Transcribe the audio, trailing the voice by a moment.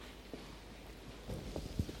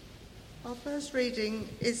Our first reading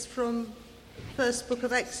is from first book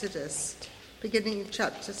of Exodus, beginning of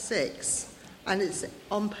chapter 6, and it's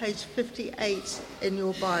on page 58 in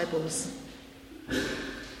your Bibles.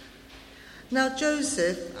 Now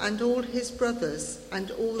Joseph and all his brothers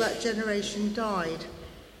and all that generation died,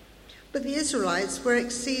 but the Israelites were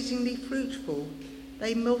exceedingly fruitful.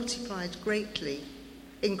 They multiplied greatly,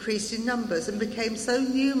 increased in numbers, and became so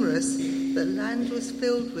numerous that land was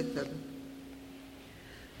filled with them.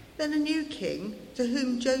 Then a new king, to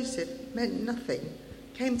whom Joseph meant nothing,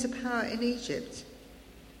 came to power in Egypt.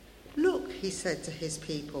 "Look," he said to his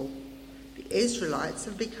people, "the Israelites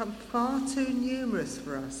have become far too numerous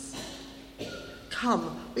for us.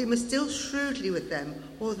 Come, we must deal shrewdly with them,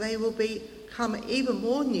 or they will become even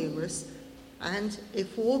more numerous, and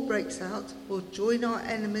if war breaks out, will join our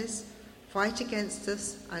enemies, fight against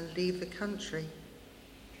us, and leave the country."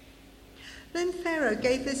 Then Pharaoh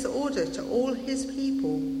gave this order to all his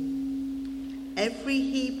people: "Every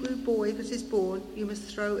Hebrew boy that is born you must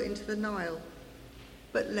throw into the Nile,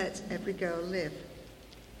 but let every girl live."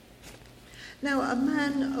 Now a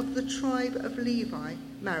man of the tribe of Levi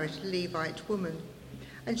married a Levite woman,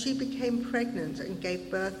 and she became pregnant and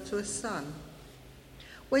gave birth to a son.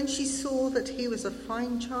 When she saw that he was a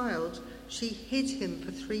fine child, she hid him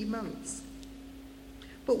for 3 months.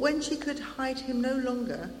 But when she could hide him no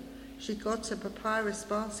longer, she got a papyrus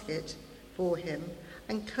basket for him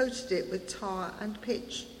and coated it with tar and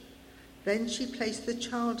pitch. Then she placed the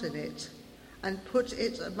child in it and put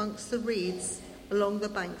it amongst the reeds along the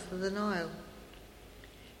banks of the Nile.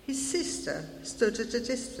 His sister stood at a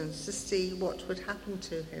distance to see what would happen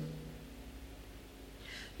to him.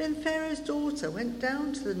 Then Pharaoh's daughter went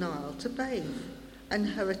down to the Nile to bathe, and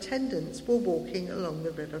her attendants were walking along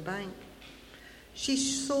the river bank. She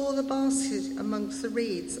saw the basket amongst the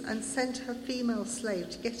reeds and sent her female slave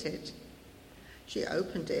to get it. She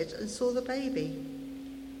opened it and saw the baby.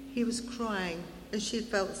 He was crying, and she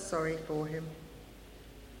felt sorry for him.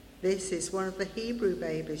 "This is one of the Hebrew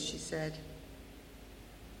babies," she said.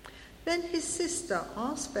 Then his sister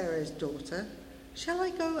asked Pharaoh's daughter, "Shall I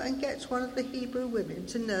go and get one of the Hebrew women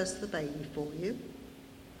to nurse the baby for you?"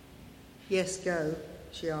 "Yes, go,"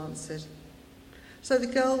 she answered. So the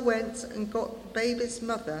girl went and got the baby's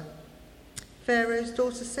mother. Pharaoh's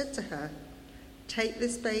daughter said to her, "Take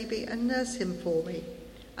this baby and nurse him for me,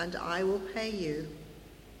 and I will pay you."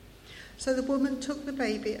 So the woman took the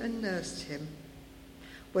baby and nursed him.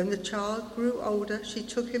 When the child grew older, she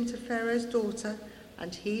took him to Pharaoh's daughter,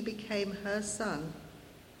 and he became her son.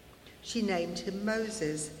 She named him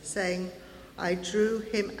Moses, saying, "I drew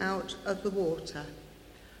him out of the water."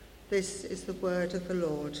 This is the word of the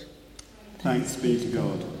Lord. Thanks be to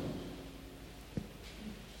God.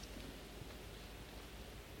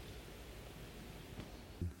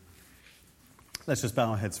 Let's just bow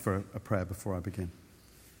our heads for a prayer before I begin.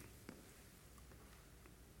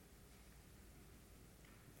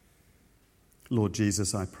 Lord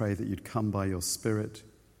Jesus, I pray that you'd come by your Spirit,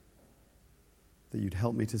 that you'd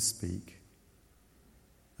help me to speak,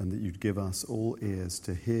 and that you'd give us all ears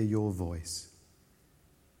to hear your voice.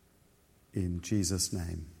 In Jesus'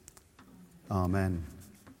 name, amen.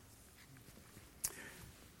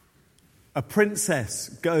 A princess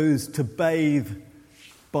goes to bathe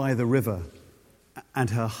by the river, and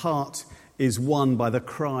her heart is won by the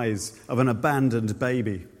cries of an abandoned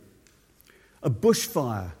baby. A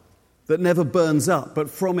bushfire that never burns up, but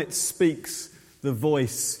from it speaks the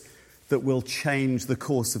voice that will change the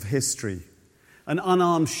course of history. An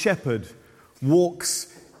unarmed shepherd walks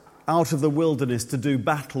out of the wilderness to do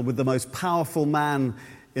battle with the most powerful man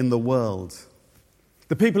in the world.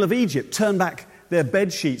 The people of Egypt turn back their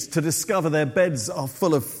bed sheets to discover their beds are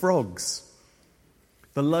full of frogs.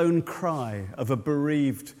 The lone cry of a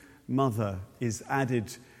bereaved mother is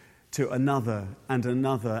added to another and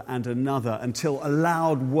another and another until a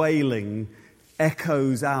loud wailing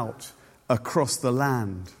echoes out across the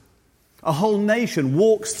land. A whole nation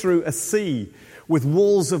walks through a sea with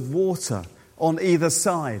walls of water on either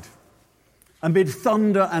side. Amid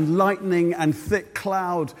thunder and lightning and thick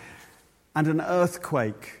cloud and an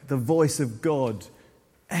earthquake, the voice of God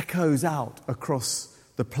echoes out across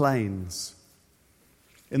the plains.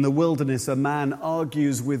 In the wilderness, a man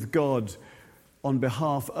argues with God on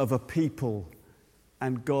behalf of a people,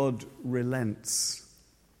 and God relents.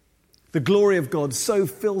 The glory of God so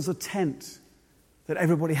fills a tent that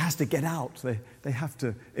everybody has to get out. They have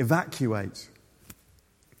to evacuate.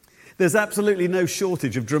 There's absolutely no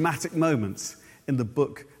shortage of dramatic moments in the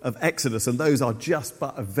book of Exodus, and those are just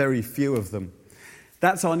but a very few of them.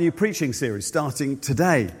 That's our new preaching series starting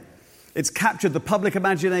today. It's captured the public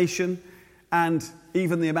imagination and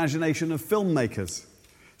even the imagination of filmmakers.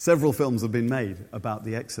 Several films have been made about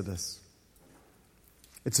the Exodus.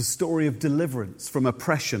 It's a story of deliverance from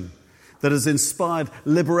oppression that has inspired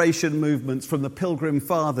liberation movements from the Pilgrim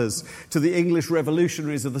Fathers to the English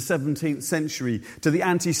revolutionaries of the 17th century, to the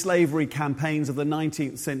anti-slavery campaigns of the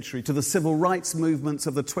 19th century, to the civil rights movements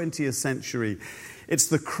of the 20th century. It's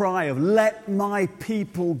the cry of "Let my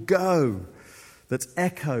people go" that's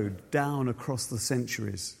echoed down across the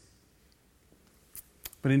centuries.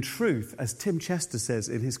 But in truth, as Tim Chester says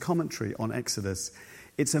in his commentary on Exodus,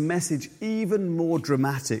 it's a message even more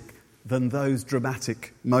dramatic than those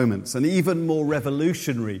dramatic moments, and even more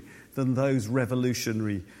revolutionary than those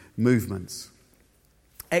revolutionary movements.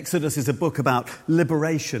 Exodus is a book about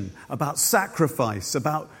liberation, about sacrifice,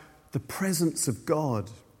 about the presence of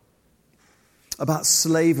God, about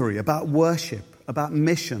slavery, about worship, about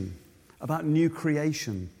mission, about new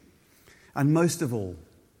creation. And most of all,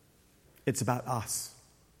 it's about us.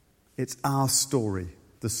 It's our story,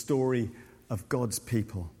 the story of God's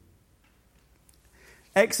people.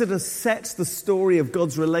 Exodus sets the story of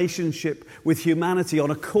God's relationship with humanity on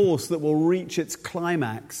a course that will reach its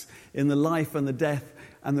climax in the life and the death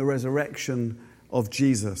and the resurrection of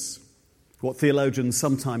Jesus. What theologians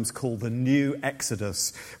sometimes call the new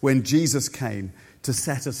Exodus, when Jesus came to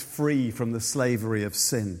set us free from the slavery of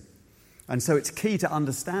sin. And so it's key to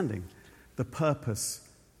understanding the purpose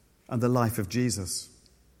and the life of Jesus.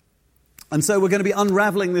 And so we're going to be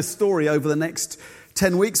unraveling this story over the next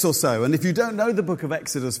 10 weeks or so. And if you don't know the book of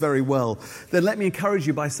Exodus very well, then let me encourage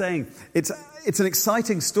you by saying it's an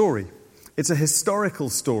exciting story. It's a historical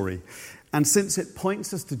story. And since it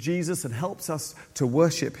points us to Jesus and helps us to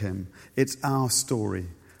worship him, it's our story,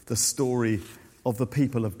 the story of the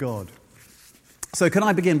people of God. So can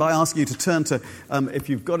I begin by asking you to turn to, if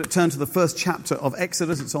you've got it, turn to the first chapter of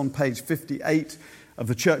Exodus. It's on page 58 of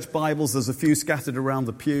the church Bibles. There's a few scattered around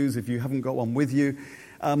the pews if you haven't got one with you.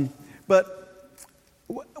 But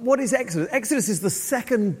what is Exodus? Exodus is the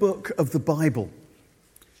second book of the Bible.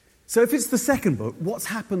 So if it's the second book, what's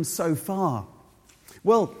happened so far?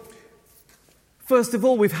 Well, first of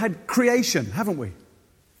all, we've had creation, haven't we?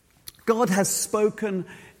 God has spoken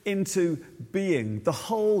into being the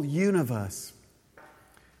whole universe.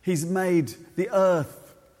 He's made the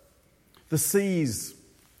earth, the seas,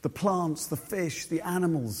 the plants, the fish, the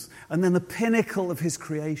animals, and then the pinnacle of his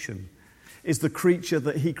creation is the creature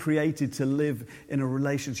that he created to live in a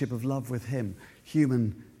relationship of love with him,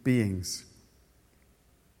 human beings.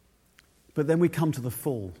 But then we come to the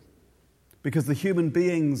fall, because the human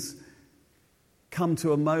beings come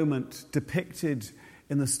to a moment depicted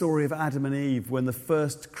in the story of Adam and Eve when the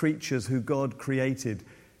first creatures who God created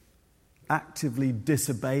actively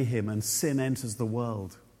disobey him and sin enters the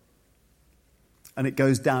world. And it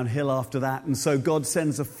goes downhill after that. And so God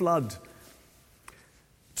sends a flood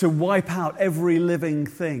to wipe out every living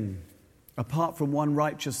thing, apart from one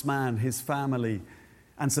righteous man, his family,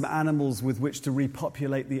 and some animals with which to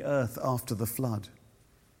repopulate the earth after the flood.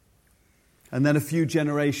 And then a few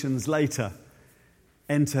generations later,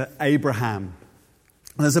 enter Abraham.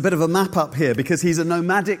 And there's a bit of a map up here because he's a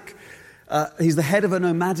nomadic, he's the head of a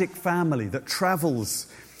nomadic family that travels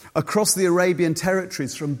across the Arabian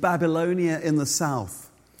territories from Babylonia in the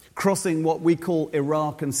south, crossing what we call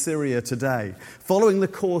Iraq and Syria today, following the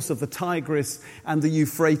course of the Tigris and the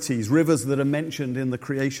Euphrates, rivers that are mentioned in the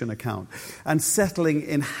creation account, and settling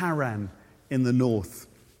in Haran in the north.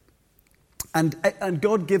 And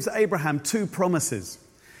God gives Abraham two promises.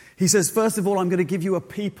 He says, first of all, I'm going to give you a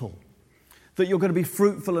people, that you're going to be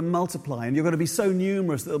fruitful and multiply, and you're going to be so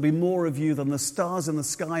numerous that there'll be more of you than the stars in the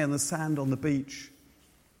sky and the sand on the beach.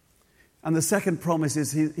 And the second promise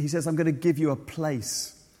is, he says, I'm going to give you a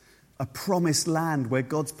place, a promised land where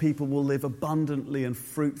God's people will live abundantly and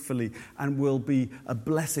fruitfully and will be a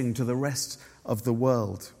blessing to the rest of the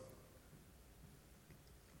world.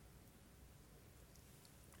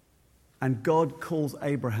 And God calls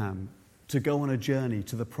Abraham to go on a journey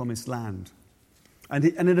to the promised land. And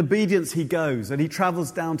in obedience he goes, and he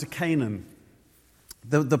travels down to Canaan,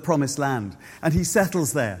 the promised land, and he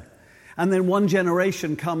settles there. And then one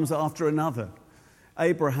generation comes after another.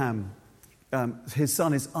 Abraham, his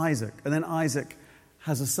son is Isaac, and then Isaac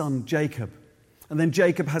has a son, Jacob. And then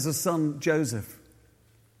Jacob has a son, Joseph.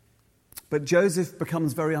 But Joseph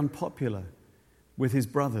becomes very unpopular with his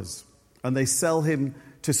brothers, and they sell him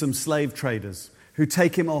to some slave traders who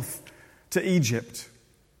take him off to Egypt.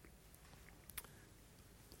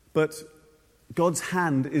 But God's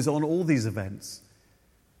hand is on all these events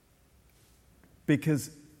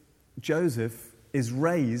because Joseph is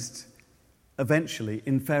raised eventually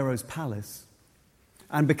in Pharaoh's palace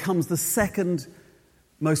and becomes the second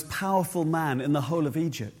most powerful man in the whole of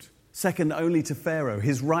Egypt, second only to Pharaoh,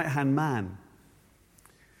 his right-hand man.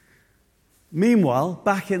 Meanwhile,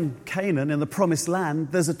 back in Canaan, in the promised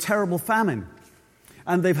land, there's a terrible famine.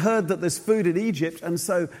 And they've heard that there's food in Egypt, and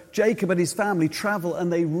so Jacob and his family travel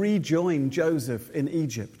and they rejoin Joseph in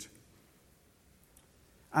Egypt.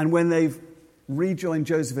 And when they've rejoined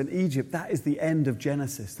Joseph in Egypt, that is the end of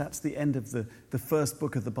Genesis. That's the end of the first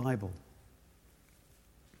book of the Bible.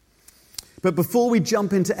 But before we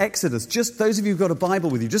jump into Exodus, just those of you who've got a Bible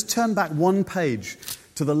with you, just turn back one page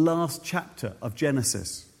to the last chapter of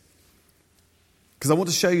Genesis. Because I want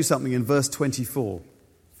to show you something in verse 24.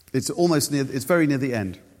 It's very near the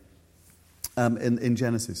end in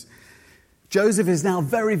Genesis. Joseph is now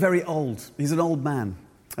very, very old. He's an old man.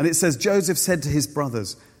 And it says, Joseph said to his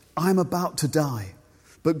brothers, I'm about to die,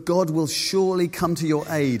 but God will surely come to your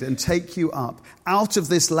aid and take you up out of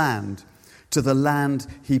this land to the land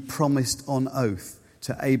he promised on oath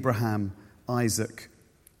to Abraham, Isaac,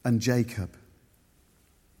 and Jacob.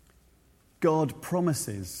 God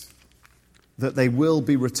promises that they will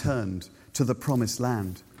be returned to the promised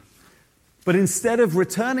land. But instead of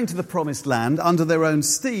returning to the promised land under their own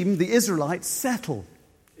steam, the Israelites settle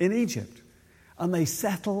in Egypt. And they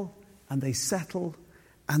settle, and they settle,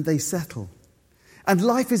 and they settle. And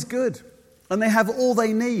life is good, and they have all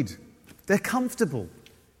they need. They're comfortable,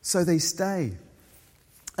 so they stay.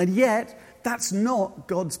 And yet, that's not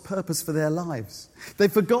God's purpose for their lives.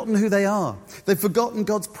 They've forgotten who they are. They've forgotten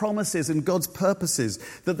God's promises and God's purposes,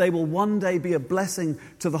 that they will one day be a blessing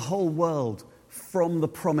to the whole world from the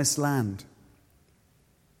promised land.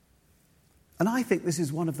 And I think this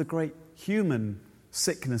is one of the great human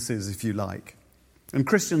sicknesses, if you like. And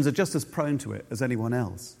Christians are just as prone to it as anyone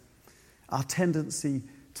else. Our tendency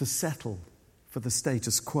to settle for the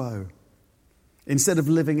status quo instead of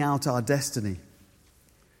living out our destiny.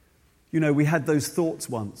 You know, we had those thoughts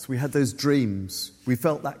once. We had those dreams. We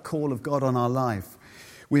felt that call of God on our life.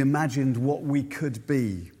 We imagined what we could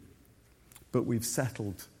be, but we've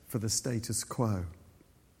settled for the status quo.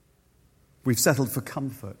 We've settled for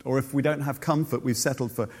comfort, or if we don't have comfort, we've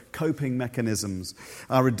settled for coping mechanisms,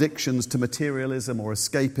 our addictions to materialism or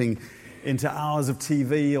escaping into hours of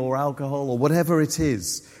TV or alcohol or whatever it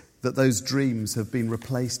is that those dreams have been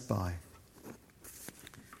replaced by.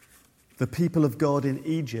 The people of God in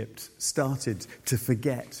Egypt started to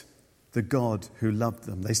forget the God who loved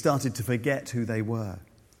them. They started to forget who they were,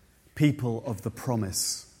 people of the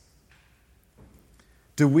promise.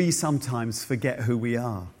 Do we sometimes forget who we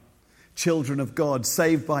are? Children of God,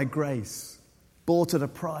 saved by grace, bought at a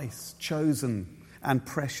price, chosen and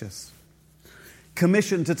precious.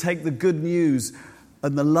 Commissioned to take the good news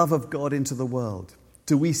and the love of God into the world.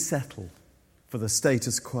 Do we settle for the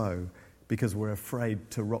status quo because we're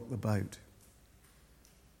afraid to rock the boat?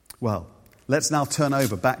 Well, let's now turn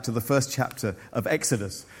over back to the first chapter of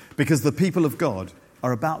Exodus, because the people of God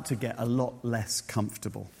are about to get a lot less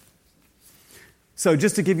comfortable. So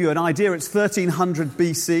just to give you an idea, it's 1300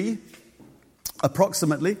 BC.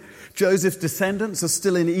 Approximately, Joseph's descendants are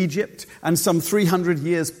still in Egypt, and some 300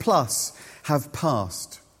 years plus have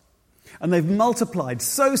passed. And they've multiplied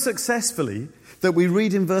so successfully that we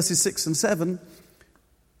read in verses 6 and 7,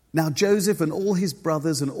 now Joseph and all his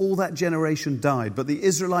brothers and all that generation died, but the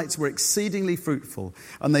Israelites were exceedingly fruitful,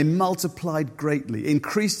 and they multiplied greatly,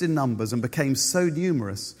 increased in numbers, and became so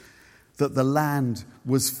numerous that the land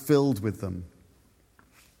was filled with them.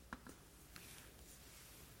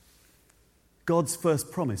 God's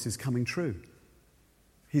first promise is coming true.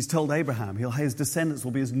 He's told Abraham his descendants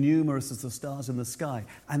will be as numerous as the stars in the sky,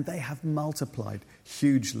 and they have multiplied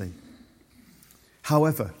hugely.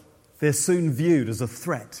 However, they're soon viewed as a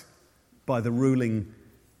threat by the ruling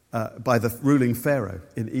Pharaoh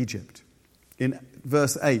in Egypt. In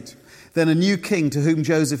verse 8, then a new king to whom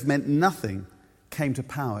Joseph meant nothing came to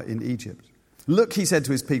power in Egypt. Look, he said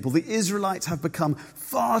to his people, the Israelites have become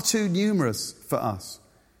far too numerous for us.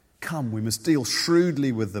 Come, we must deal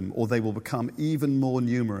shrewdly with them, or they will become even more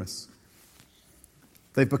numerous.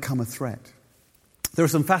 They've become a threat. There are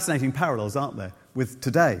some fascinating parallels, aren't there, with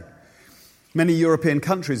today. Many European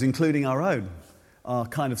countries, including our own, are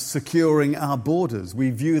kind of securing our borders.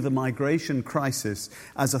 We view the migration crisis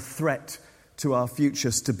as a threat to our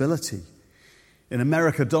future stability. In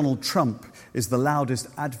America, Donald Trump is the loudest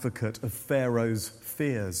advocate of Pharaoh's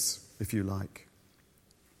fears, if you like.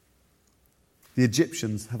 The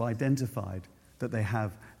Egyptians have identified that they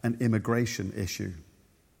have an immigration issue.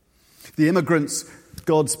 The immigrants,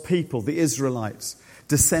 God's people, the Israelites,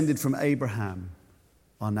 descended from Abraham,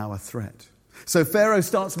 are now a threat. So Pharaoh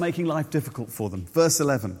starts making life difficult for them. Verse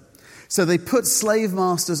 11. So they put slave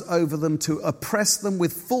masters over them to oppress them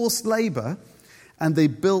with forced labor, and they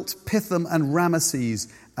built Pithom and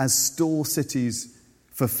Ramesses as store cities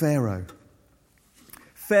for Pharaoh.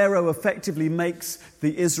 Pharaoh effectively makes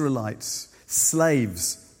the Israelites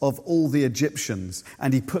slaves of all the Egyptians,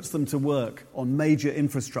 and he puts them to work on major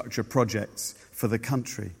infrastructure projects for the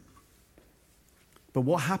country. But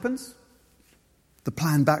what happens? The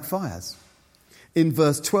plan backfires. In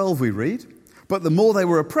verse 12 we read, "But the more they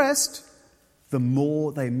were oppressed, the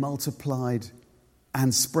more they multiplied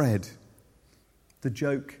and spread." The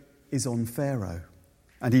joke is on Pharaoh,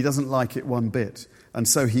 and he doesn't like it one bit, and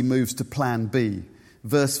so he moves to plan B.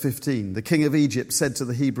 Verse 15, "The king of Egypt said to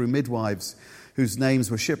the Hebrew midwives, whose names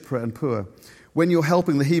were Shiphrah and Puah, 'When you're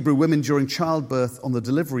helping the Hebrew women during childbirth on the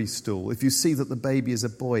delivery stool, if you see that the baby is a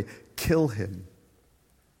boy, kill him.'"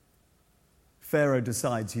 Pharaoh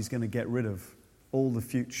decides he's going to get rid of all the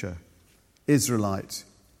future Israelite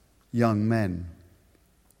young men.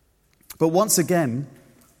 But once again,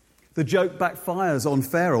 the joke backfires on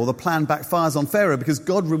Pharaoh, or the plan backfires on Pharaoh, because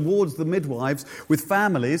God rewards the midwives with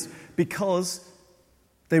families because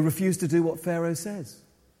they refuse to do what Pharaoh says.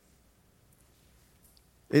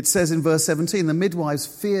 It says in verse 17, "The midwives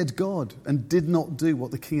feared God and did not do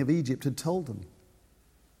what the king of Egypt had told them."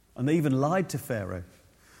 And they even lied to Pharaoh.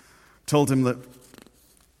 Told him that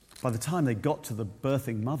by the time they got to the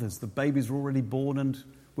birthing mothers, the babies were already born and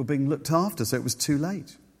were being looked after, so it was too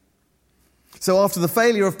late. So after the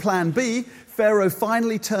failure of plan B, Pharaoh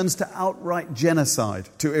finally turns to outright genocide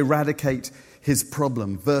to eradicate his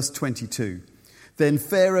problem. Verse 22, "Then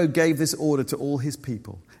Pharaoh gave this order to all his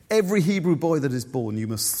people. 'Every Hebrew boy that is born you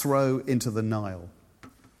must throw into the Nile.'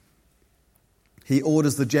 He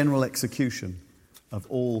orders the general execution of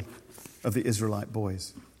all of the Israelite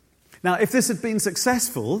boys." Now, if this had been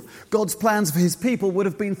successful, God's plans for his people would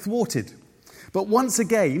have been thwarted. But once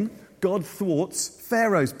again, God thwarts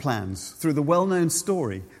Pharaoh's plans through the well-known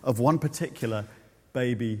story of one particular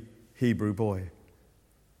baby Hebrew boy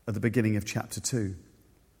at the beginning of chapter 2.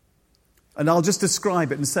 And I'll just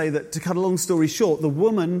describe it and say that, to cut a long story short, the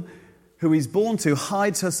woman who he's born to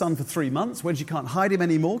hides her son for 3 months. When she can't hide him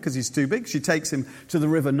anymore because he's too big, she takes him to the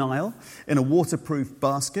river Nile in a waterproof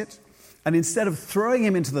basket. And instead of throwing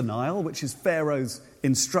him into the Nile, which is Pharaoh's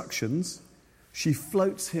instructions, she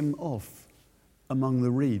floats him off among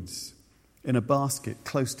the reeds in a basket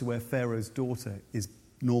close to where Pharaoh's daughter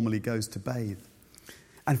normally goes to bathe.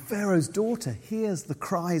 And Pharaoh's daughter hears the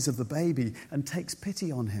cries of the baby and takes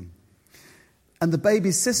pity on him. And the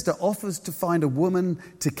baby's sister offers to find a woman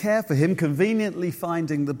to care for him, conveniently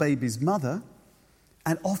finding the baby's mother,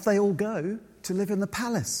 and off they all go to live in the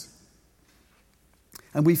palace.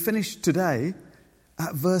 And we finish today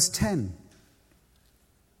at verse 10.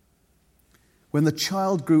 "When the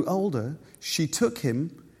child grew older, she took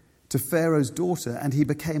him to Pharaoh's daughter, and he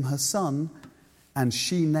became her son, and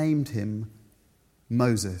she named him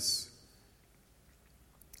Moses."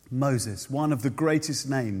 Moses, one of the greatest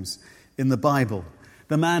names in the Bible.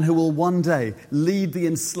 The man who will one day lead the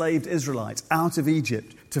enslaved Israelites out of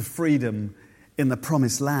Egypt to freedom in the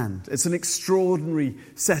promised land. It's an extraordinary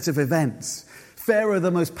set of events. Pharaoh, the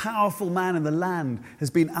most powerful man in the land, has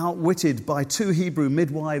been outwitted by 2 Hebrew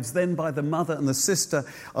midwives, then by the mother and the sister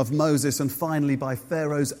of Moses, and finally by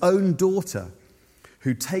Pharaoh's own daughter,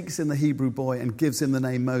 who takes in the Hebrew boy and gives him the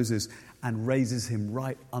name Moses and raises him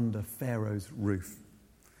right under Pharaoh's roof.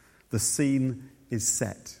 The scene is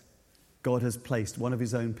set. God has placed one of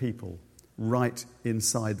his own people right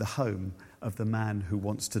inside the home of the man who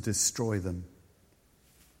wants to destroy them.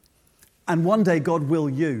 And one day God will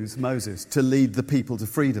use Moses to lead the people to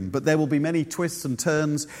freedom. But there will be many twists and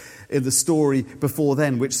turns in the story before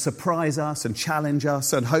then which surprise us and challenge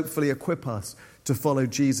us and hopefully equip us to follow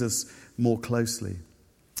Jesus more closely.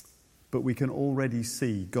 But we can already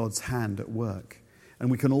see God's hand at work.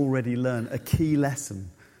 And we can already learn a key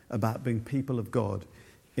lesson about being people of God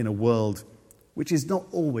in a world which is not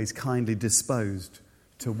always kindly disposed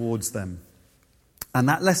towards them. And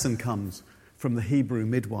that lesson comes from the Hebrew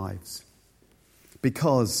midwives.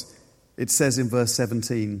 Because it says in verse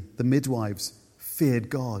 17, the midwives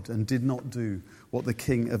feared God and did not do what the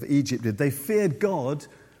king of Egypt did. They feared God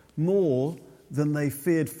more than they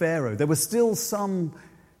feared Pharaoh. There were still some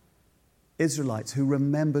Israelites who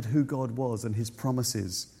remembered who God was and his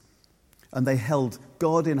promises. And they held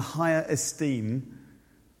God in higher esteem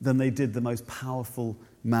than they did the most powerful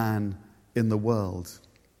man in the world.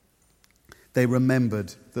 They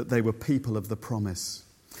remembered that they were people of the promise.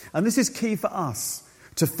 And this is key for us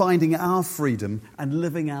to finding our freedom and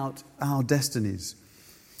living out our destinies.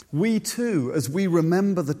 We too, as we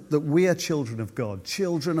remember that we are children of God,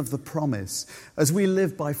 children of the promise, as we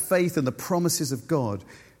live by faith in the promises of God,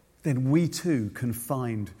 then we too can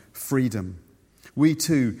find freedom. We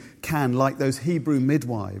too can, like those Hebrew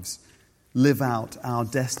midwives, live out our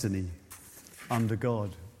destiny under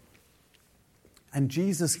God. And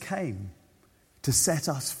Jesus came to set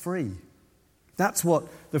us free. That's what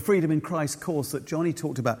the Freedom in Christ course that Johnny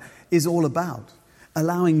talked about is all about.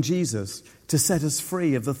 Allowing Jesus to set us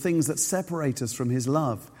free of the things that separate us from his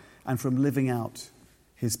love and from living out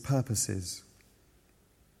his purposes.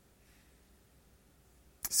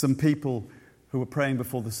 Some people who were praying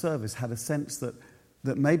before the service had a sense that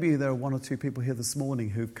maybe there are one or two people here this morning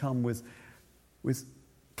who've come with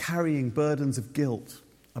carrying burdens of guilt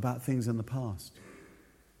about things in the past.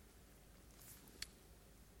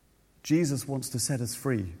 Jesus wants to set us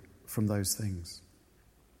free from those things.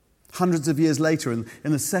 Hundreds of years later, in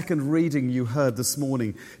the second reading you heard this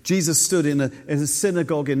morning, Jesus stood in a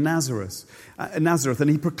synagogue in Nazareth, and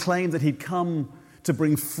he proclaimed that he'd come to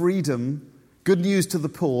bring freedom, good news to the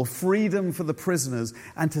poor, freedom for the prisoners,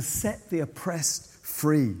 and to set the oppressed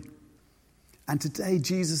free. And today,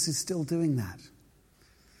 Jesus is still doing that.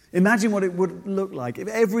 Imagine what it would look like if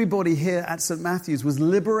everybody here at St. Matthew's was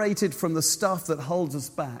liberated from the stuff that holds us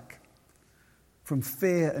back, from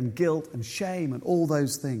fear and guilt and shame and all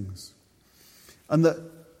those things. And that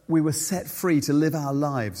we were set free to live our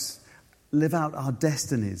lives, live out our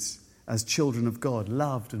destinies as children of God,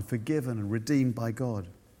 loved and forgiven and redeemed by God.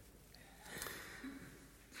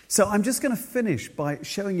 So I'm just going to finish by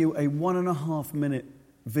showing you a 1.5-minute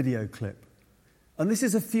video clip. And this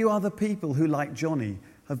is a few other people who, like Johnny,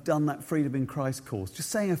 have done that Freedom in Christ course. Just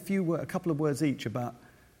saying a couple of words each about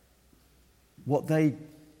what they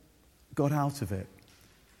got out of it.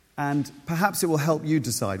 And perhaps it will help you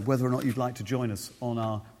decide whether or not you'd like to join us on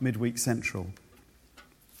our Midweek Central.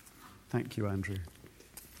 Thank you, Andrew.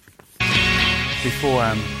 Before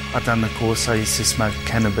I'd done the course, I used to smoke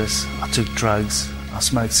cannabis, I took drugs, I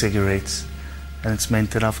smoked cigarettes, and it's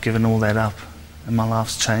meant that I've given all that up, and my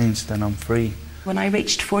life's changed and I'm free. When I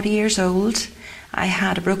reached 40 years old, I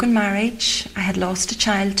had a broken marriage, I had lost a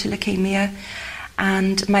child to leukemia,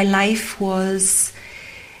 and my life was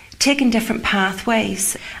taking different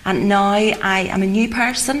pathways. And now I am a new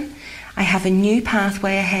person, I have a new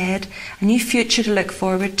pathway ahead, a new future to look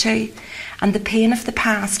forward to, and the pain of the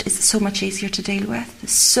past is so much easier to deal with,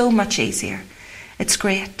 so much easier. It's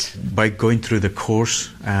great. By going through the course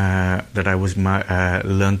that I was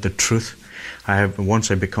learned the truth.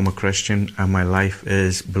 Once I become a Christian and my life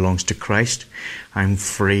belongs to Christ, I'm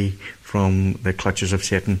free from the clutches of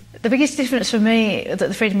Satan. The biggest difference for me that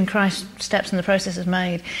the Freedom in Christ steps in the process has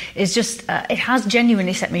made is just it has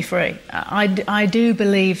genuinely set me free. I do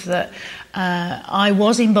believe that I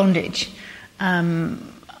was in bondage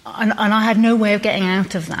and I had no way of getting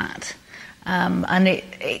out of that. And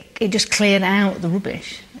it just cleared out the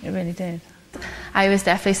rubbish. It really did. I was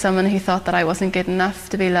definitely someone who thought that I wasn't good enough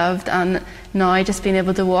to be loved, and now just being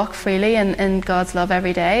able to walk freely in God's love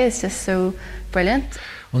every day is just so brilliant.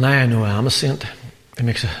 Well, now I know I am a saint. It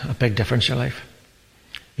makes a big difference in your life.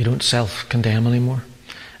 You don't self-condemn anymore.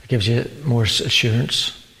 It gives you more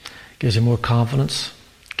assurance, gives you more confidence,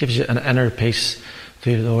 gives you an inner peace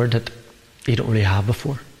through the Lord that you don't really have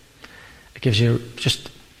before. It gives you just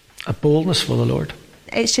a boldness for the Lord.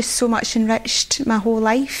 It's just so much enriched my whole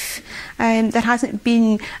life. There hasn't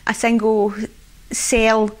been a single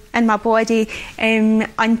cell in my body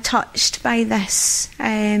untouched by this.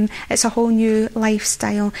 It's a whole new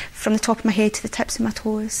lifestyle from the top of my head to the tips of my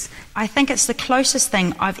toes. I think it's the closest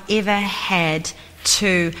thing I've ever had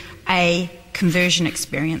to a conversion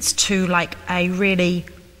experience, to like a really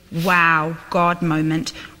wow God moment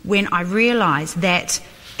when I realised that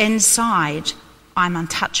inside I'm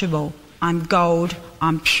untouchable, I'm gold,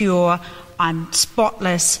 I'm pure, I'm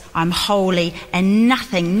spotless, I'm holy, and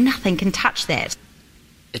nothing can touch that.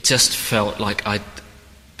 It just felt like I'd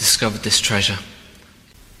discovered this treasure.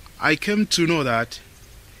 I came to know that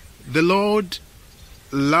the Lord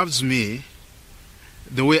loves me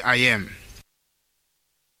the way I am.